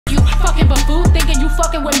You fucking buffoon, thinking you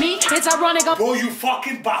fucking with me? It's ironic. Bro, you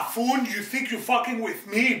fucking buffoon. You think you're fucking with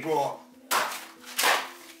me, bro?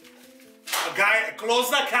 Guy, close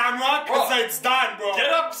the camera, cause it's done, bro. Get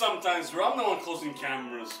up sometimes, bro. I'm the one closing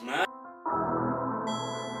cameras, man.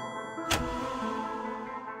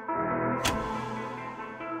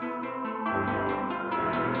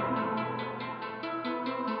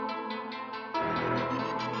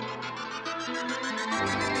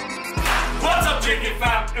 What's up, JK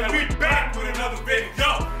fam? And we back with another video.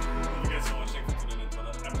 Thank you guys so much. Thank you for tuning in to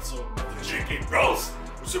another episode of the JK Bros.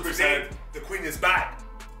 We're super excited. The queen is back.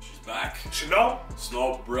 She's back. She know?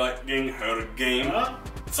 Snow breaking her game.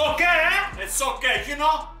 It's okay, eh? It's okay, you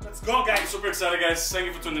know? Let's go, guys. I'm super excited, guys. Thank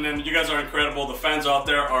you for tuning in. You guys are incredible. The fans out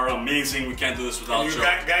there are amazing. We can't do this without you.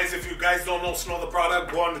 Guys, if you guys don't know Snow the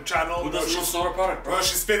product, go on the channel. Who doesn't know Snow the product, bro? Bro,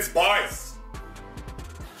 she spits bars.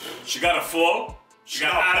 She got a flow. She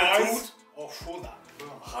got attitude. Oh, hold on.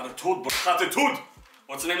 Attitude, but attitude.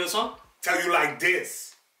 What's the name of the song? Tell you like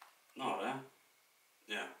this. No, man.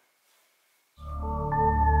 Yeah.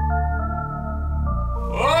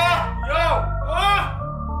 Oh, yo, oh.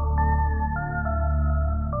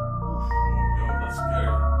 Yo, that's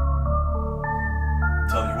scary.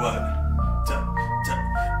 Tell you what. Tell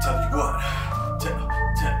you what.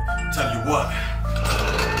 Tell you what.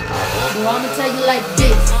 Well, I'ma tell you like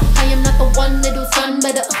this. I am not the one, little son.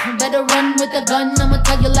 Better run with the gun. I'ma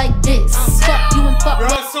tell you like this. Fuck you and fuck. Bro,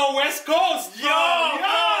 so West Coast. Yo.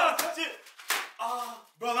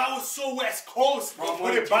 Bro, that was so West Coast, bro.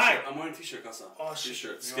 Put it back. I'm wearing t-shirt, Kasa. Oh, shit.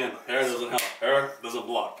 T-shirt, skin. Hair doesn't help. Hair doesn't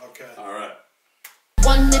block. Okay. Alright.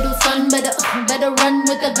 One little son, better run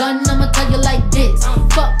with a gun. I'ma tell you like this.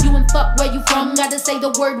 Fuck you and fuck where you from. Gotta say the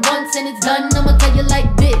word once and it's done. I'ma tell you like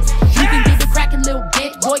this. You can get the crackin' little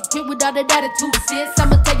bitch. Boy, quit without an attitude, sis.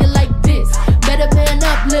 I'ma tell you like this. Better man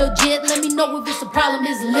up, lil' jit. Let me know if it's a problem,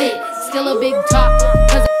 it's lit. Still a big talk.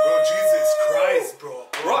 Bro, Jesus Christ, bro.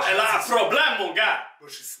 Bro, elle a un problème, mon gars. Bro,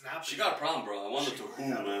 she's snapping. She got a problem, bro. I wonder to who,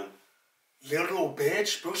 man. Little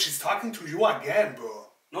bitch, bro. She's talking to you again, bro.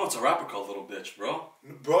 No, it's a rapper called Little Bitch, bro.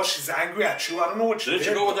 Bro, she's angry at you. I don't know what you did.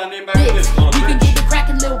 Didn't you go with that name back in this? You can get the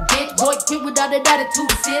crackin' little bitch. Boy, quit without an attitude,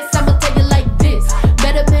 sis. I'ma tell you like this.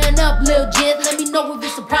 Better man up, lil' jit. Let me know if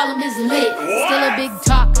it's a problem, it's lit. Still a big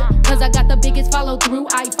talk. Cause I got the biggest follow through.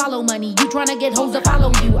 I follow money. You tryna get hoes to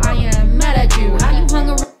follow you. I am mad at you. How you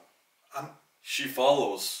hung around? She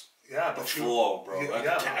follows. Yeah, the but flow, bro. Yeah,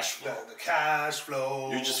 the cash flow. The cash flow.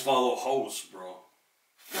 You just follow hoes, bro.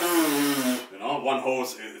 You know, one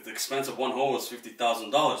hose, the expense of one hose is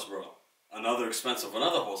 $50,000, bro. Another expense of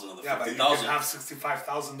another hose, another $50,000. Yeah, but you can have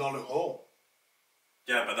 $65,000 hole.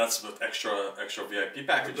 Yeah, but that's with extra VIP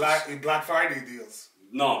packages. Black Friday deals.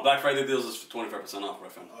 No, Black Friday deals is for 25% off,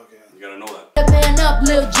 right, fam? Okay. You gotta know that. Man up,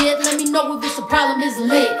 lil' jit. Let me know if it's a problem, it's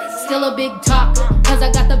lit. Still a big talk. Cause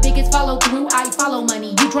I got the biggest follow through. I follow money.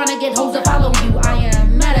 You tryna get hoes to follow you. I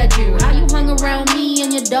am mad at you. How you hung around me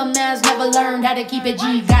and your dumb ass never learned how to keep it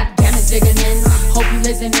G. God damn it, diggin' in. Hope you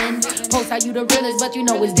listening. Post how you the realest, but you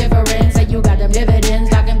know it's different. Say you got them dividends,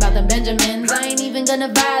 talking about them Benjamins. I ain't even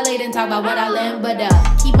gonna violate and talk about what I learned, but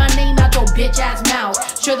keep my name out your bitch ass mouth.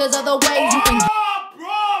 Sure, there's other ways you can.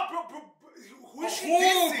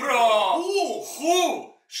 Who, bro? Who?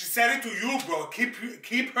 She said it to you, bro.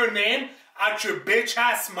 Keep her name out your bitch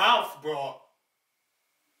ass mouth, bro.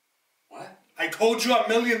 What? I told you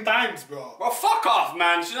 1,000,000 times, bro. Well, fuck off,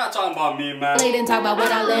 man. She's not talking about me, man. Didn't talk about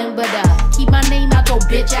what I learned, but keep my name out your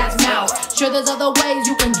bitch ass mouth. Sure, there's other ways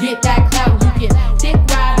you can get that clout. You can dick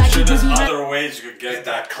ride like sure, you there's do. other ways you could get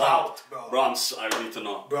that clout, bro. Bro, I need to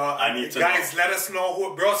know. Bro, I need to know. Guys, let us know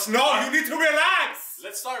who. Bro, Snow, you need to relax.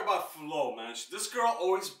 Let's talk about flow, man. This girl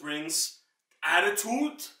always brings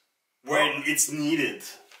attitude when it's needed.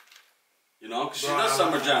 You know, because she does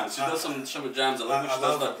summer jams. She does some summer jams. I love her. She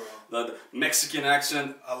does the Mexican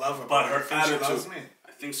accent. I love her. But her attitude. She loves me.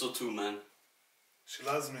 I think so too, man. She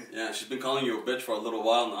loves me. Yeah, she's been calling you a bitch for a little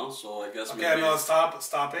while now, so I guess okay, maybe... no, stop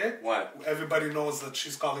it. Why? Everybody knows that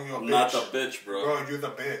she's calling you a bitch. I'm not the bitch, bro. Bro, you're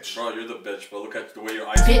the bitch. Bro, you're the bitch, bro. Look at the way your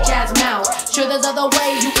eyes bitch ass mouth. Sure, there's other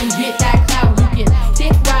ways you can get that clout. You can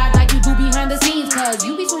dick ride like you do behind the scenes, cause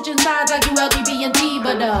you be switching sides like you LGBT,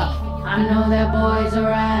 but I know that boy's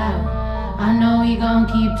around. I know he gon'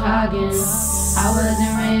 keep talking. I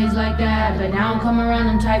wasn't raised like that, but now I'm coming around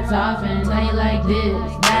them types often. Tell you like this,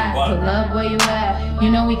 that, pull up where you at. You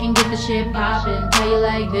know we can get the shit poppin'. Tell you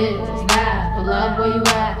like this, that, pull up where you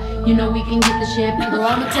at. You know we can get the shit. Bro,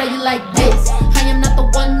 I'ma tell you like this. I am not the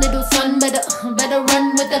one, little son. Better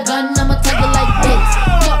run with a gun. I'ma tell you like this.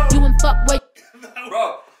 Fuck you and fuck where.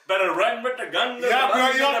 Bro, better run with the gun. Yeah,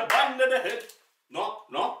 bro, the gun to the hit. No.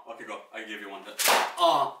 Okay, go. I give you one.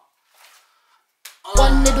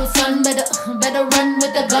 one, little son. Better run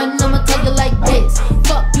with the gun. I'ma tell you like this.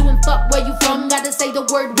 Fuck you and fuck where you from. Gotta say the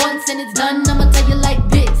word once and it's done. I'ma tell you like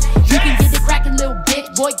this. You can get it crackin', little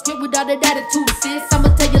bitch. Boy, quit with all that attitude, sis.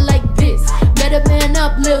 I'ma tell you like this. Better man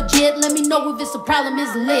up, lil' jit. Let me know if it's a problem,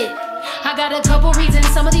 it's lit. I got a couple reasons.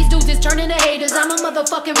 Some of these dudes is turning to haters. I'm a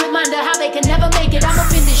motherfucking reminder how they can never make it. I'm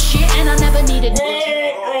up in this shit and I never needed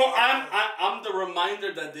it. Bro, I'm the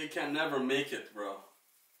reminder that they can never make it, bro.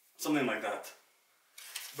 Something like that.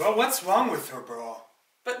 Bro, what's wrong with her, bro?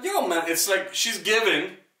 But yo, man, it's like she's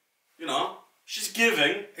giving, you know, she's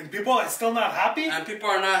giving. And people are still not happy? And people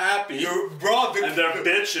are not happy. Bro, and they're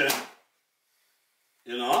bitching.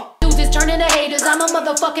 You know? Dudes is turning to haters. I'm a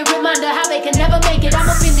motherfucking reminder how they can never make it. I'm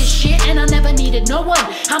up in this shit and I never needed no one.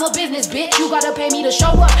 I'm a business bitch, you gotta pay me to show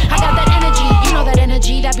up. I got that energy, you know that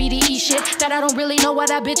energy, that BDE shit. That I don't really know why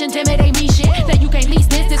that bitch intimidate me shit. That you can't lease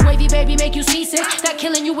this wavy baby make you seasick. That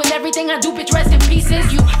killing you with everything I do, bitch, rest in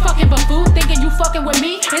pieces. You fucking buffoon, thinking you fucking with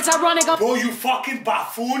me. It's ironic. Bro, you fucking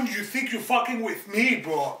buffoon, you think you fucking with me,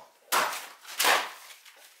 bro.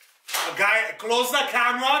 Guy, close the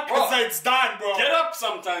camera, cause it's done, bro. Get up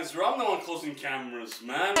sometimes, bro. I'm the one closing cameras,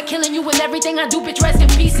 man. Killing you with everything I do, bitch, rest in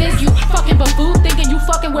pieces. You fucking buffoon, thinking you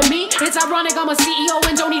fucking with me. It's ironic, I'm a CEO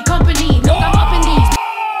and don't need company. Look, I'm up in these.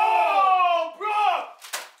 Oh, bro.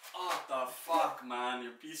 What the fuck, man?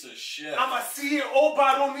 You're a piece of shit. I'm a CEO, but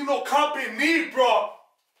I don't need no company, bro.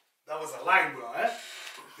 That was a line, bro, eh?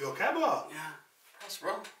 You okay, bro? Yeah. Yes,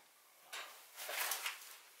 bro.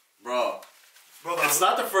 Bro. Bro, it's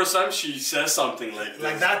not the first time she says something like this.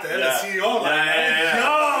 Like that, eh? Yeah. The CEO, like yeah.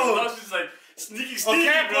 Yo! Now she's like, sneaky,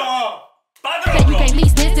 Okay, bro. Padro, bro. You can't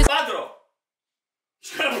lease this. Padro.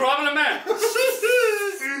 She's got a problem, man.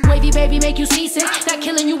 Wavy baby make you seasick. That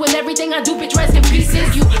killing you with everything I do, bitch, rest in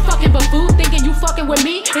pieces. You fucking buffoon, thinking you fucking with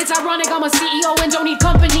me. It's ironic, I'm a CEO and don't need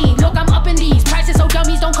company. Look, I'm up in these prices, so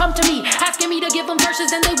dummies don't come to me. Asking me to give them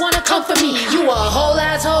verses and they wanna come for me. You a whole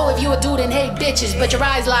asshole if you a dude and hate bitches, but your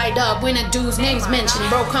eyes light up when a dude's name's mentioned.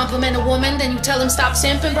 Bro, compliment a woman, then you tell him stop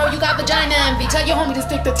simping. Bro, you got vagina envy, tell your homie to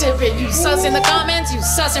stick the tip in. You sus in the comments, you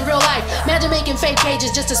sus in real life. Imagine making fake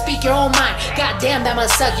pages just to speak your own mind. God damn, that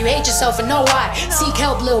must suck, you hate yourself and know why. Seek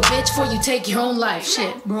help, little bitch, before you take your own life.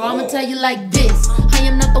 Shit, bro, I'ma tell you like this. I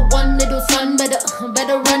am not the one, little son.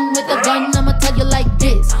 Better run with the gun. I'ma tell you like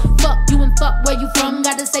this. Fuck you and fuck where you from.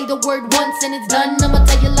 Gotta say the word once and it's done. I'ma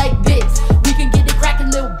tell you like this. We can get it crackin',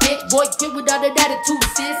 little bitch. Boy, quit with all that attitude,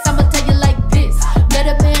 sis. I'ma tell you like this.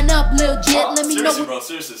 Better man up, little jit. Let me know. Bro,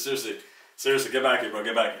 seriously, get back here, bro,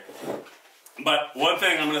 get back here. But one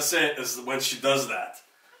thing I'm gonna say is when she does that,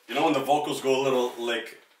 you know, when the vocals go a little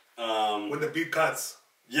like, when the beat cuts.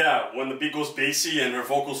 Yeah, when the beat goes bassy and her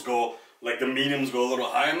vocals go, like the mediums go a little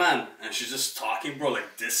higher, man. And she's just talking, bro,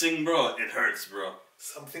 like dissing, bro. It hurts, bro.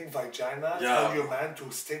 Something vagina, yeah. Tell your man to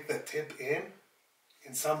stick the tip in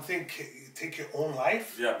something, take your own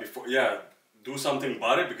life. Yeah, do something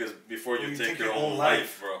about it because before you take your own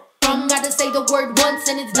life, bro. Gotta say the word once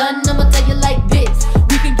and it's done. I'ma tell you like this.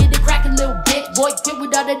 We can get it crackin', little bitch. Boy, quit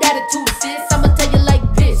with all that attitude, sis. I'ma tell you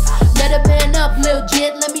like this. Better man up, little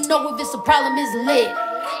jit. Let me know if it's a problem, it's lit.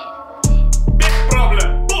 Big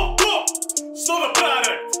problem. So the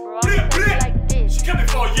product. She coming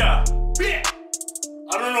for ya.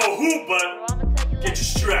 I don't know who, but get your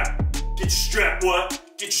strap. Get your strap, what?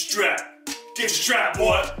 Get your strap. Get your strap,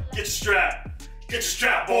 boy. Get your strap. Get your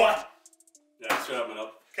strap, boy. Yeah, strap it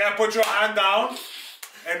up. Can't put your hand down.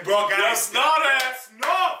 And bro, guys. No.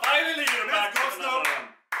 Finally, you're back. Let's go, Snow.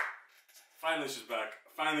 Finally, she's back.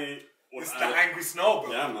 Finally. This is the angry Snow,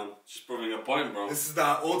 bro. Yeah, man. She's proving a point, bro. This is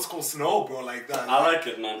the old school Snow, bro. Like that. I like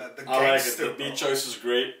it, man. I like it. The beat choice is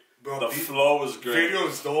great. Bro, the flow is great. Video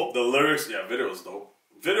is dope. The lyrics, yeah, video is dope.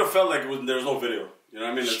 Video felt like there was no video. You know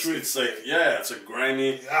what I mean? It's like, yeah, it's a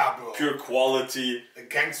grimy, bro. Pure quality. The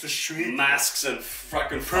gangster street. Masks and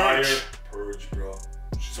fucking fire. Purge, bro.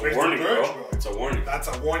 It's a warning, bro. It's a warning. That's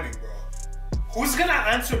a warning, bro. Who's gonna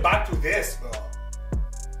answer back to this, bro?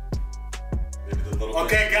 Maybe the little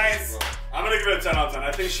okay, guys. Bro. I'm gonna give it a 10 out of 10.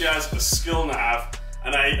 I think she has a skill and a half.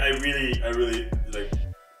 And I really like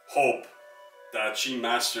hope that she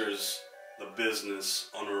masters the business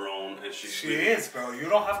on her own, and she really is, bro. You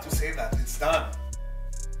don't have to say that. It's done.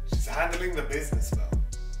 She's handling the business, bro.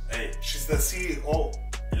 Hey, she's the CEO.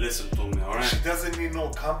 Listen to me, alright? She doesn't need no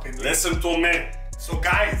company. Listen to me. So,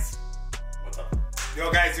 guys. What's up? Yo,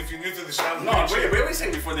 guys, if you're new to the channel, no, wait, what are we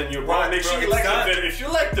saying before the new, bro? Make sure you like the video. If you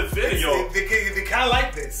like the video, they can't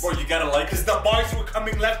like this, bro. You gotta like it because the bars were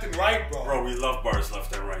coming left and right, bro. Bro, we love bars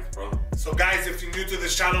left and right, bro. So, guys, if you're new to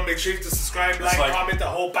this channel, make sure to subscribe, like, comment, the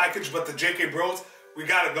whole package. But the JK Bros, we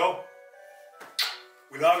gotta go.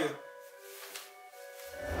 We love you.